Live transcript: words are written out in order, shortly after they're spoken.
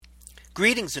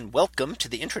Greetings and welcome to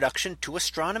the introduction to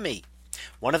astronomy.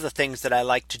 One of the things that I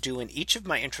like to do in each of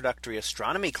my introductory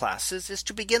astronomy classes is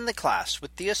to begin the class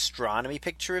with the astronomy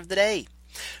picture of the day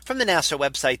from the NASA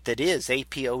website, that is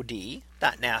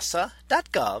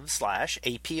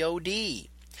apod.nasa.gov/apod.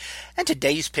 And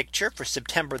today's picture for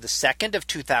September the 2nd of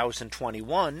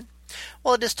 2021.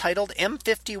 Well, it is titled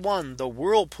M51, the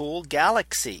Whirlpool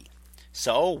galaxy.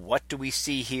 So what do we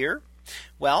see here?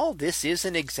 Well, this is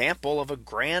an example of a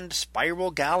grand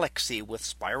spiral galaxy with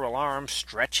spiral arms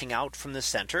stretching out from the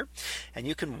center. And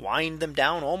you can wind them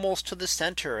down almost to the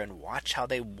center and watch how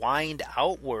they wind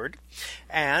outward.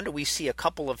 And we see a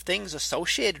couple of things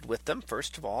associated with them.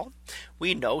 First of all,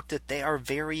 we note that they are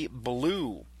very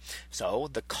blue. So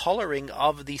the coloring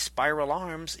of the spiral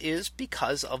arms is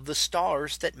because of the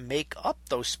stars that make up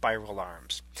those spiral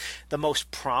arms. The most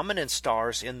prominent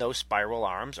stars in those spiral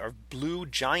arms are blue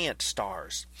giant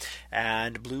stars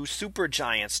and blue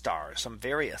supergiant stars,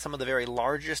 some of the very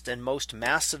largest and most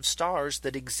massive stars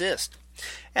that exist.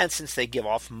 And since they give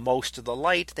off most of the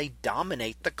light, they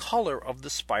dominate the color of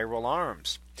the spiral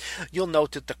arms. You'll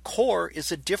note that the core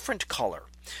is a different color.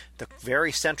 The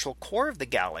very central core of the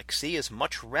galaxy is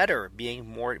much redder,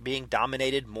 being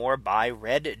dominated more by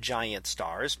red giant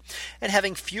stars and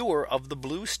having fewer of the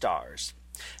blue stars.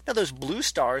 Now those blue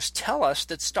stars tell us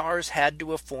that stars had to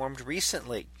have formed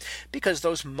recently, because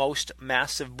those most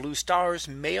massive blue stars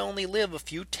may only live a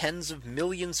few tens of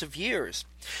millions of years,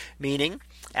 meaning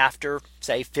after,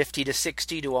 say, 50 to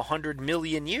 60 to 100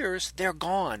 million years, they're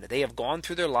gone. They have gone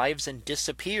through their lives and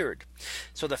disappeared.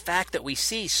 So the fact that we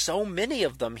see so many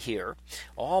of them here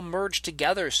all merged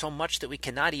together so much that we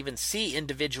cannot even see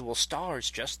individual stars,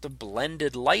 just the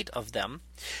blended light of them,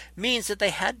 means that they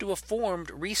had to have formed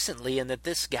recently, and that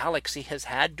this galaxy has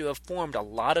had to have formed a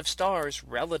lot of stars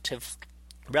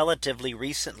relatively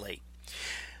recently.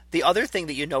 The other thing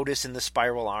that you notice in the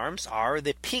spiral arms are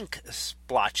the pink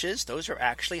splotches. Those are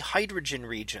actually hydrogen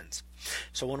regions.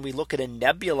 So when we look at a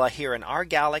nebula here in our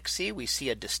galaxy, we see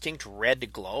a distinct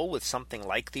red glow with something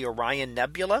like the Orion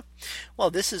Nebula. Well,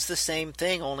 this is the same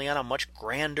thing, only on a much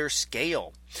grander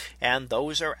scale. And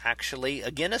those are actually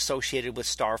again associated with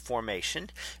star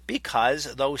formation,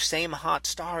 because those same hot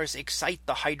stars excite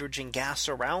the hydrogen gas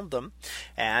around them,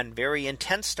 and very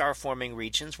intense star forming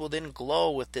regions will then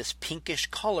glow with this pinkish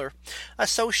color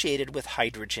associated with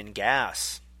hydrogen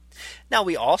gas. Now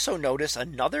we also notice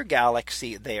another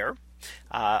galaxy there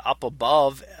up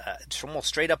above, it's almost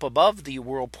straight up above the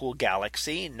Whirlpool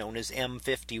galaxy, known as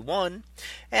M51.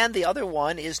 And the other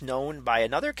one is known by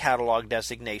another catalog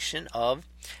designation of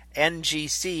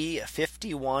NGC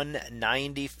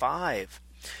 5195.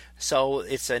 So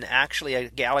it's actually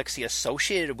a galaxy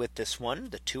associated with this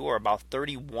one. The two are about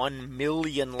 31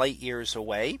 million light years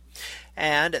away,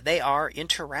 and they are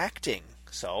interacting.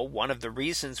 So one of the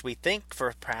reasons we think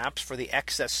perhaps for the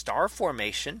excess star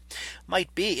formation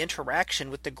might be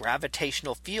interaction with the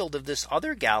gravitational field of this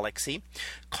other galaxy,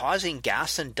 causing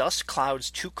gas and dust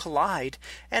clouds to collide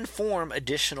and form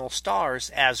additional stars,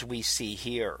 as we see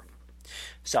here.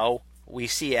 So we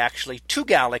see actually two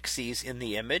galaxies in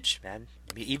the image, and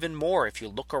even more. If you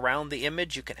look around the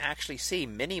image, you can actually see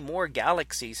many more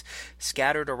galaxies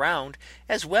scattered around,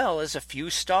 as well as a few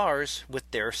stars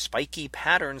with their spiky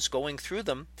patterns going through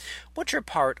them, which are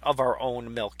part of our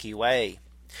own Milky Way.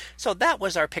 So that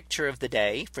was our picture of the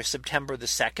day for September the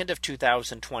 2nd of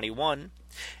 2021.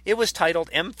 It was titled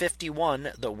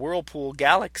M51, the Whirlpool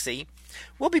galaxy.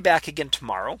 We'll be back again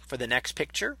tomorrow for the next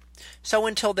picture. So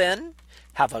until then,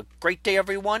 have a great day,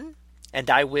 everyone, and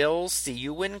I will see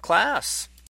you in class.